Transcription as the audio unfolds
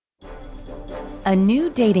A new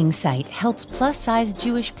dating site helps plus-size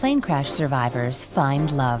Jewish plane crash survivors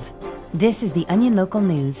find love. This is the Onion Local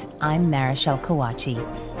News. I'm Marichelle Kawachi.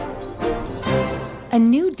 A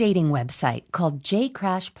new dating website called J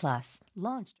Crash Plus launched